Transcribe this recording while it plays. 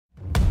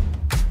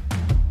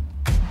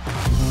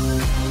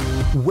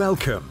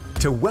Welcome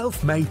to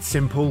Wealth Made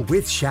Simple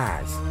with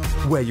Shaz,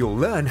 where you'll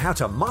learn how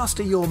to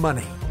master your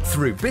money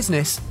through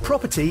business,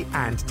 property,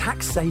 and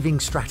tax-saving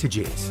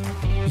strategies.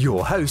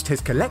 Your host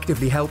has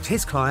collectively helped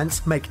his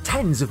clients make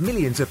tens of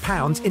millions of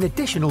pounds in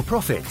additional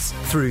profits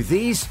through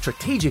these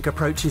strategic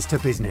approaches to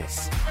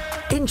business.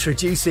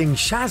 Introducing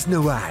Shaz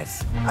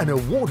Nawaz, an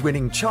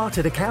award-winning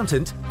chartered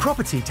accountant,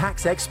 property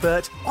tax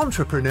expert,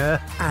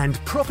 entrepreneur, and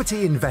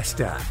property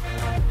investor.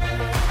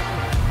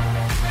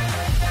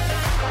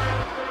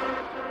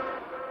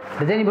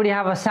 Does anybody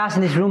have a SAS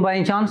in this room by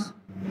any chance?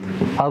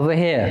 Over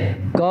here.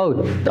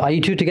 Go. Are you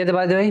two together,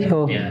 by the way?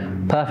 Or? Yeah.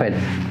 Perfect.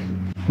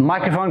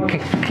 Microphone,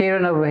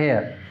 Kieran over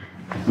here.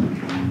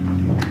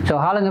 So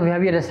how long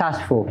have you had a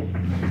SAS for?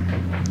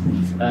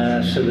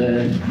 So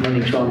the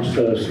money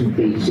transfers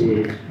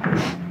completed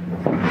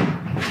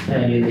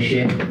earlier this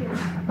year.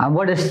 And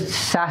what does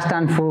SAS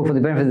stand for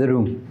the benefit of the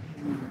room?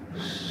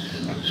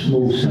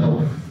 Small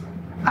self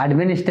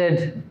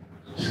Administered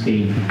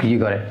scheme. You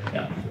got it.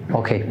 Yeah.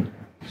 Okay.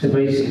 So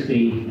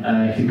basically,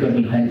 if you've got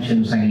any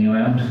pensions hanging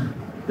around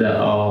that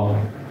are,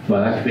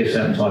 well, that could be a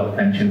certain type of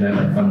pension, don't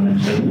they,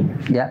 fundamentally.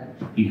 Yeah.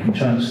 You can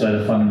transfer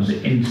the funds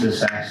into the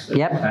SAS that's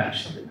Yep.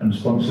 attached and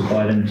sponsored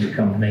by a limited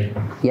company.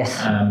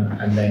 Yes.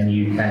 And then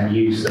you can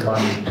use the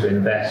money to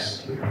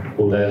invest,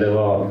 although there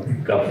are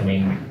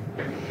governing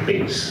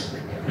bits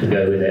to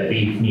go with it, but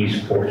you can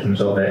use portions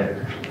of it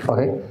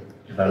Okay. for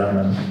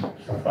development,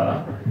 stuff like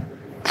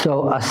that.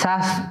 So a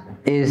SAS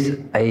is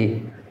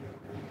a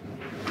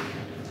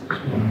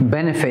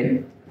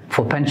benefit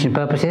for pension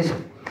purposes.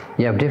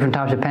 You have different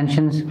types of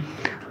pensions.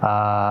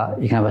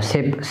 You can have a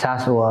SIP,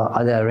 SAS, or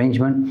other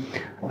arrangement.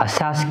 A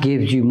SAS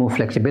gives you more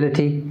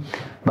flexibility,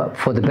 but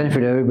for the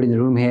benefit of everybody in the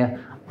room here,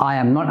 I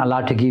am not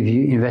allowed to give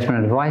you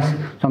investment advice,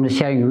 so I'm just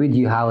sharing with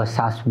you how a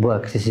SAS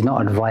works. This is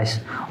not advice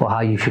or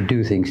how you should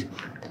do things,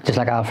 just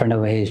like our friend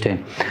over here is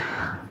doing.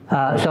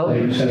 So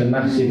the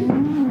massive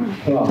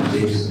plus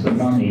is the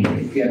money,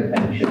 if you had a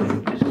pension, it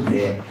would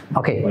disappear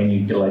Okay. when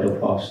you died or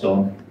passed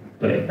on,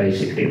 but it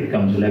basically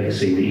becomes a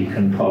legacy that you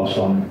can pass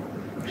on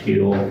to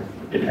your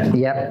dependents.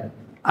 Yep.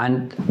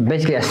 And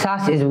basically a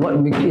SAS is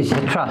is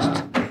a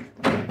trust.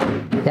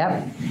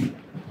 Yep.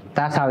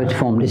 That's how it's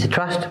formed. It's a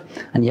trust,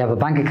 and you have a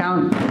bank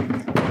account.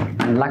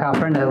 And like our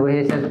friend over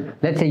here said,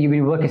 let's say you've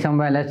been working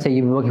somewhere, let's say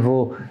you've been working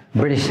for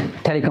British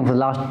Telecom for the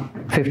last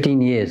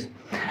 15 years,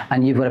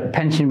 and you've got a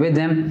pension with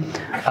them,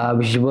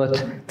 which is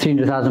worth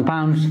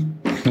 £300,000.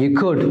 You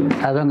could,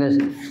 as long as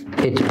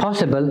it's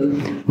possible,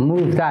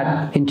 move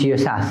that into your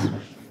SAS.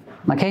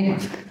 Okay?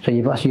 So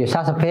you've got your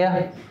SAS up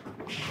here.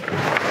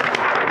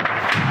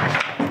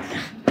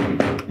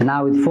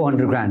 Now with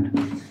 400 grand.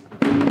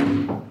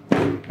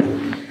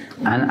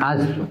 And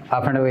as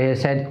our friend over here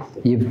said,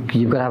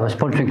 you've got to have a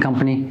sponsoring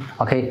company,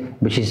 okay,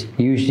 which is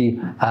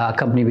usually a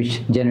company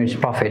which generates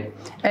profit.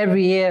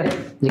 Every year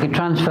you can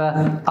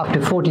transfer up to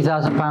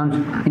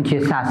 £40,000 into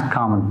your SAS,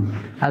 Carmen,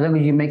 as long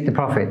as you make the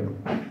profit.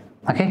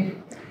 Okay?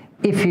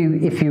 If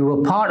you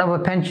were part of a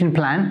pension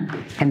plan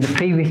in the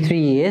previous 3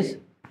 years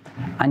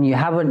and you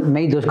haven't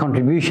made those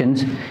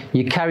contributions,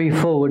 you carry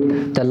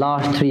forward the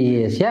last 3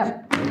 years.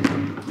 Yeah.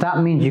 That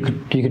means you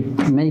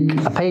could make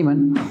a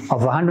payment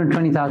of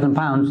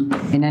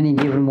 £120,000 in any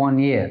given 1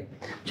 year.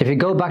 So if you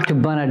go back to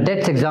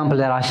Bernadette's example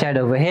that I shared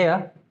over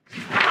here,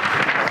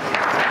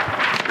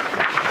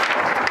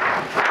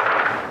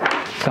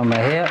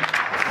 somewhere here.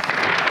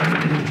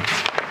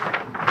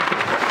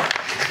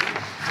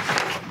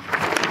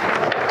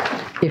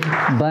 If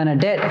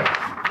Bernadette,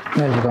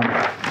 where's it gone?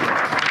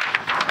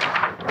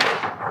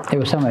 It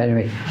was somewhere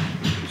anyway,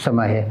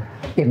 somewhere here.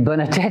 If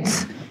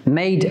Bernadette's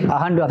made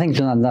 100, I think it's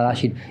on that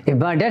sheet. If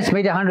Bernadette's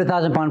made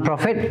 £100,000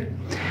 profit,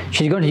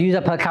 she's going to use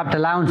up her capital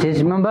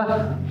allowances,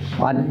 remember,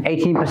 on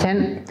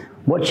 18%.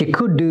 What she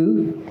could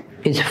do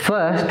is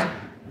first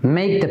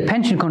make the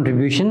pension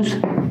contributions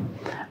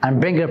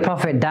and bring her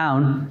profit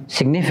down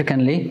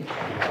significantly.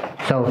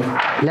 So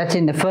let's say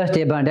in the first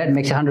year Bernadette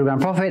makes 100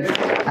 grand profit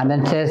and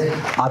then says,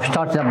 I've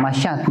started up my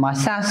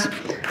SAS.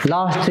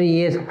 Last 3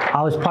 years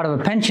I was part of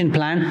a pension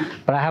plan,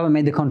 but I haven't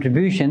made the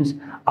contributions.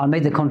 I'll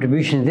make the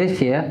contributions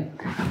this year.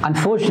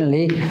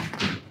 Unfortunately,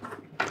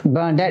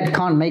 Bernadette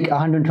can't make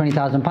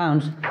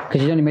 £120,000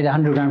 because she's only made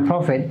 100 grand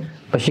profit,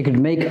 but she could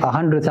make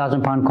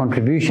 £100,000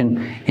 contribution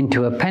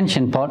into a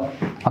pension pot,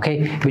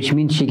 okay, which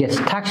means she gets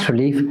tax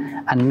relief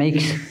and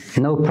makes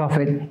no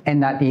profit in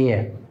that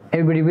year.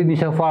 Everybody with me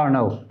so far or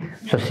no?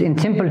 So in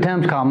simple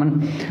terms,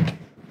 Carmen,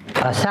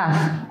 a SAS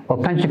or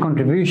pension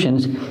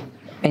contributions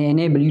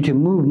enable you to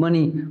move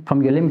money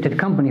from your limited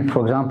company,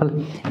 for example,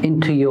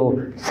 into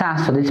your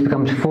SAS, so this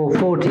becomes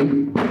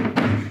 440.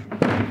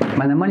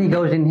 When the money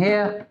goes in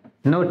here,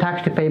 no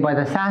tax to pay by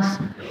the SAS.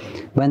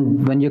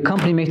 When your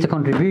company makes the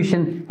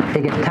contribution,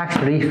 they get tax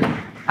relief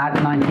at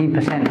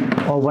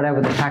 19% or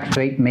whatever the tax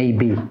rate may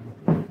be.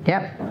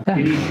 Yep.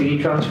 Can you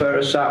transfer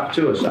a SAP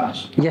to a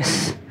SAS?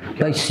 Yes.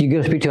 Like you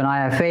go speak to an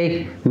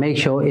IFA, make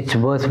sure it's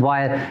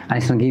worthwhile and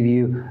it's going to give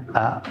you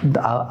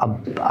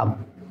a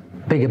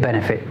bigger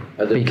benefit.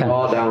 Are the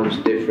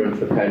drawdowns different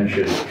for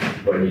pension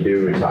when you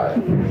do retire?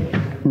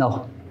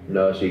 No.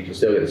 No, so you can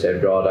still get the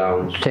same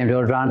drawdowns. Same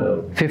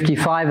drawdown.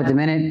 55 at the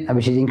minute,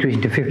 which is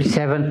increasing to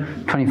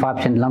 57,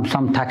 25% lump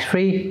sum tax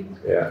free.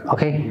 Yeah.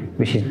 Okay,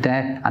 which is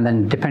there. And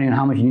then depending on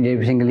how much you need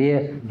every single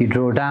year, you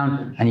draw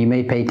down and you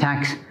may pay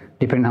tax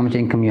depending on how much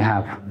income you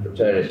have.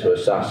 Turning it to a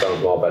SAS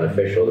sounds more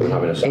beneficial than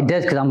having a SAS. It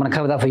does, because I'm going to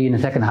cover that for you in a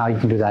second, how you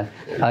can do that.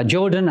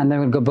 Jordan, and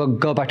then we'll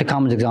go back to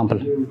Carmen's example.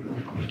 No,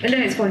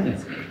 it's fine.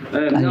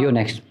 And you're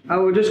next. I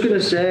was just going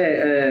to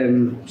say,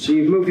 so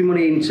you've moved your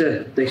money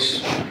into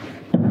this.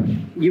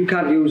 You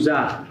can't use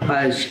that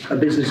as a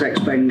business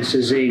expense,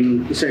 as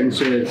in the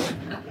sense of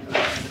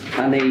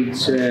I need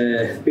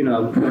to,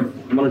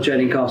 I'm on a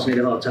training course, I need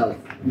a hotel.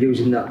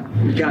 Using that,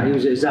 you can't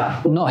use it as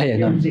that. Not here,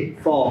 no. Use it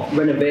for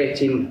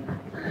renovating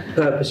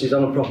purposes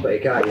on a property,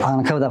 can't you? I'm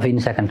going to cover that for you in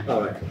a second.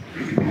 All right.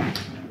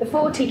 The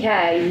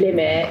 40k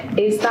limit,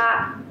 is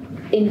that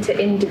into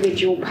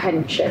individual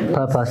pensions?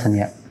 Per person,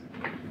 yeah.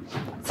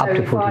 So Up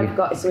to if 40. I've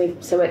got,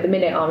 so at the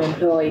minute I'm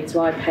employed,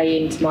 so I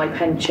pay into my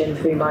pension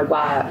through my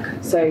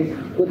work. So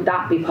would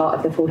that be part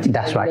of the 40k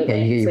That's right, yeah,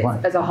 limit? you So it's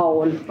want- as a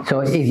whole. So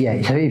if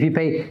you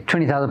pay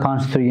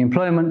 £20,000 through your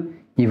employment,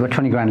 you've got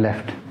 20 grand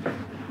left.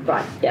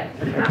 Right, yeah.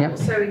 Okay. That Yep.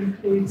 also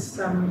includes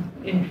some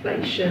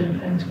inflation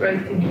and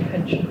growth in your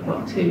pension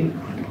pot too.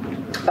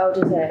 Oh,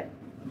 does it?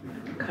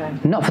 Okay.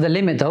 Not for the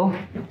limit though.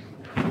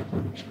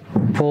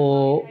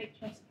 For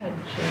NHS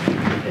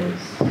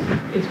pension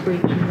is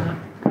breaching that.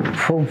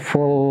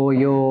 for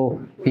your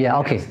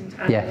okay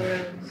And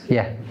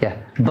yeah.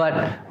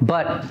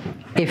 But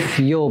if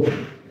you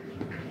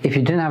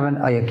didn't have an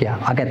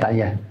I get that,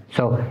 yeah.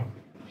 So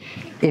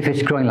if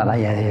it's growing like that,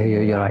 yeah,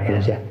 you're right, it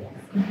is, yeah.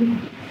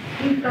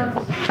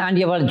 And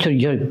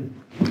you're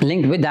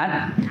linked with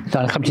that. So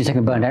I'll come to you in a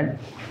second, Bernadette.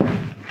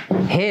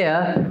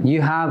 Here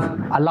you have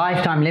a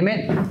lifetime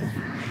limit,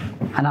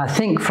 and I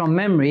think from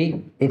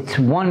memory it's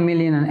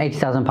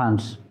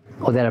 £1,080,000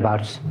 or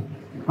thereabouts.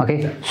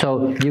 Okay,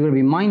 so you're going to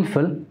be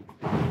mindful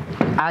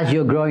as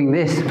you're growing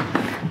this,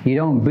 you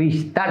don't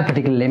breach that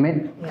particular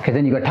limit, because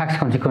then you've got tax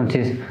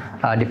consequences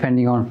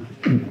depending on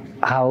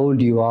how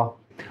old you are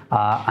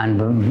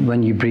and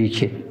when you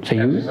breach it. So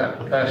Is that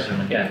per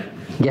person again?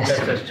 Yes.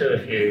 There's two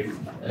of you.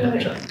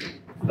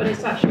 But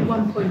it's actually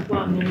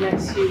 1.1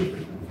 unless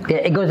you. Yeah,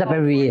 it goes up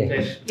every year.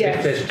 If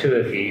there's two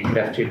of you, you could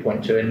have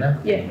 2.2 in there.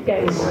 Yeah,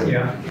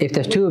 yes. If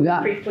there's two of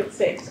that,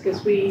 3.6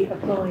 because we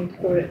applied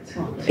for it.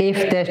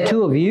 if there's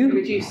two of We you,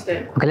 reduced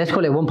it. okay, let's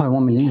call it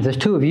 1.1 million. If there's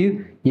two of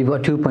you, you've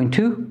got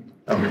 2.2.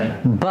 Okay.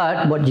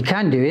 But what you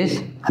can do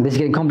is, and this is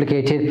getting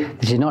complicated,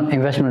 this is not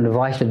investment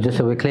advice, but just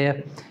so we're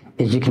clear,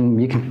 is you can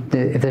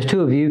if there's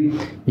two of you,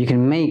 you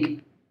can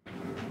make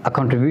a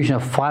contribution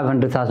of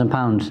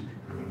 £500,000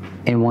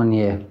 in 1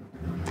 year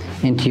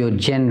into your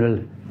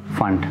general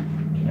fund.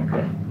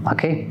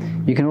 Okay.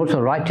 You can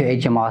also write to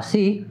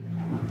HMRC,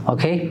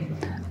 okay,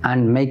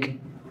 and make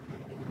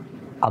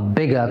a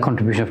bigger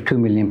contribution of £2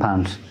 million.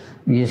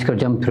 You just got to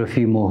jump through a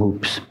few more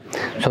hoops.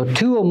 So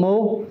 2 or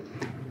more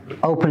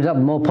opens up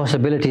more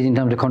possibilities in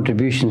terms of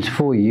contributions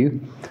for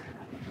you.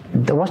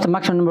 What's the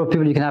maximum number of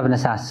people you can have in a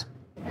SAS?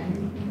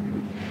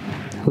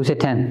 Who said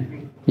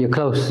 10? You're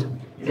close.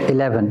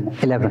 11.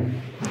 So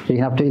you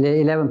can have up to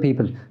 11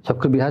 people. So it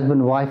could be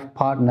husband, wife,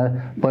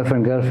 partner,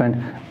 boyfriend, girlfriend,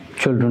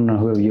 children, or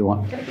whoever you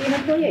want. Can it be an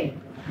employee?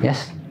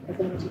 Yes? As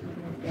long as you can,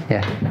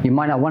 Yeah. You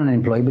might not want an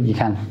employee, but you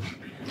can.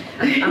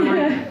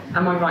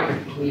 Am I right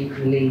that you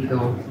can leave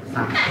your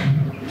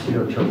SAS to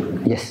your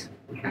children? Yes.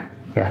 Okay.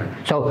 Yeah.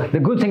 So the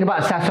good thing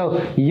about SAS,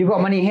 so you've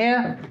got money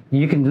here,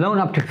 you can loan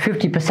up to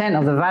 50%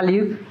 of the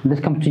value. This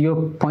comes to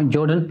your point,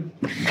 Jordan.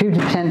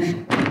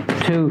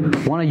 50%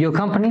 to one of your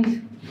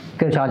companies.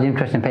 Going to charge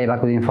interest and pay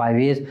back within 5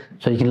 years.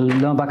 So you can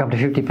loan back up to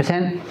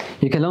 50%.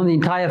 You can loan the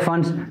entire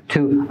funds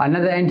to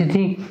another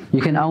entity.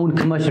 You can own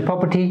commercial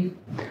property.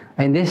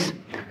 In this,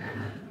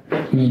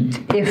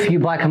 if you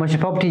buy commercial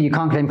property, you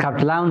can't claim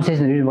capital allowances.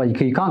 And the reason why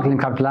you can't claim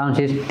capital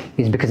allowances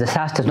is because the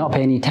SAS does not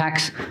pay any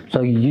tax.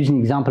 So using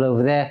the example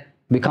over there,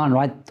 we can't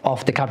write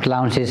off the capital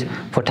allowances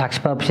for tax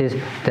purposes,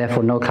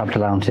 therefore no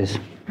capital allowances.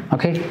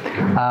 Okay?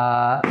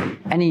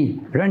 Any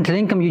rental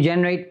income you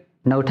generate,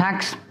 no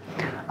tax.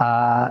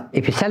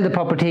 If you sell the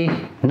property,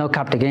 no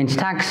capital gains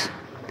tax.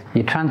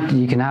 You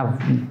can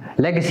have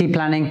legacy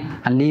planning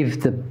and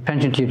leave the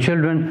pension to your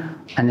children,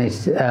 and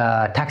it's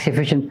tax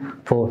efficient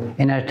for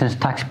inheritance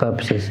tax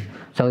purposes.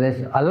 So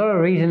there's a lot of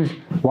reasons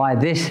why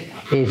this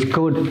is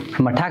good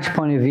from a tax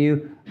point of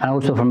view and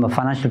also from a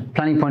financial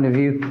planning point of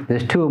view.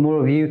 There's 2 or more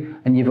of you,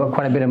 and you've got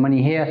quite a bit of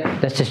money here.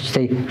 Let's just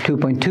say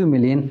 2.2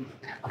 million,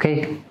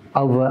 okay,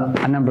 over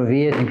a number of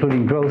years,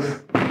 including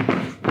growth.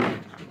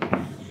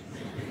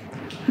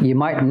 You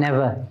might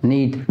never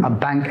need a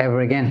bank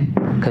ever again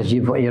because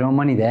you've got your own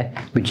money there,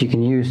 which you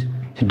can use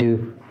to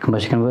do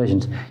commercial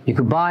conversions. You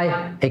could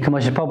buy a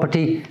commercial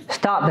property,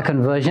 start the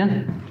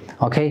conversion,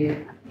 okay,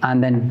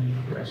 and then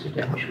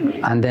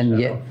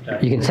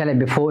you can sell it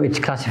before it's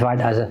classified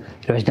as a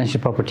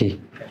residential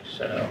property.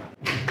 So,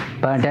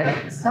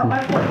 Bernadette? So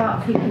I've got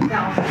about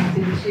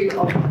 50,000 into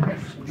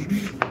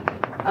occupations.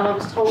 And I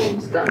was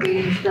told that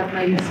we should have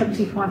maybe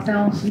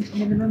 75,000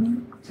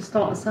 minimum to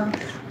start us out.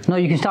 No,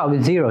 you can start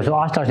with zero. So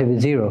I started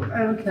with zero.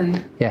 Oh,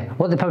 okay. Yeah.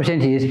 What the purpose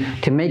is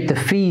to make the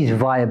fees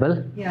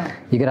viable. Yeah.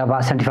 You got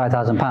about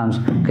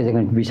 £75,000 because they're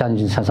going to be charging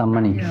you some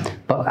money. Yeah.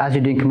 But as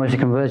you're doing commercial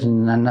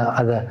conversion and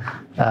other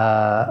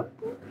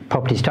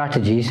property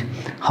strategies,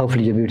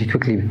 hopefully you'll be able to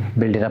quickly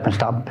build it up and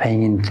start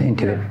paying into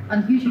it.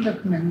 And who do you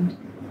recommend?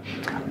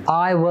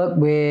 I work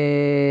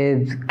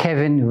with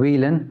Kevin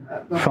Whelan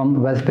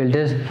from Wealth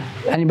Builders.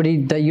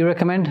 Anybody that you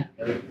recommend?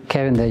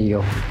 Kevin, there you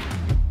go.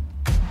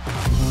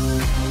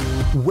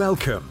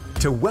 Welcome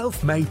to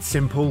Wealth Made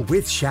Simple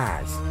with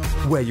Shaz,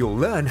 where you'll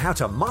learn how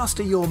to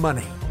master your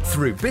money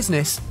through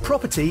business,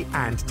 property,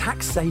 and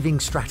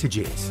tax-saving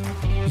strategies.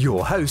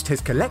 Your host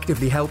has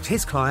collectively helped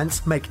his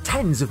clients make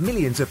tens of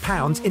millions of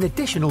pounds in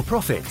additional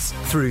profits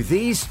through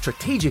these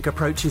strategic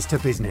approaches to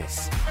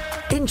business.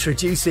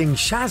 Introducing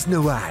Shaz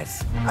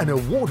Nawaz, an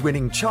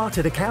award-winning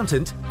chartered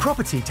accountant,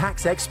 property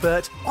tax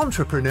expert,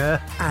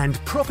 entrepreneur, and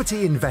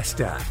property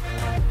investor.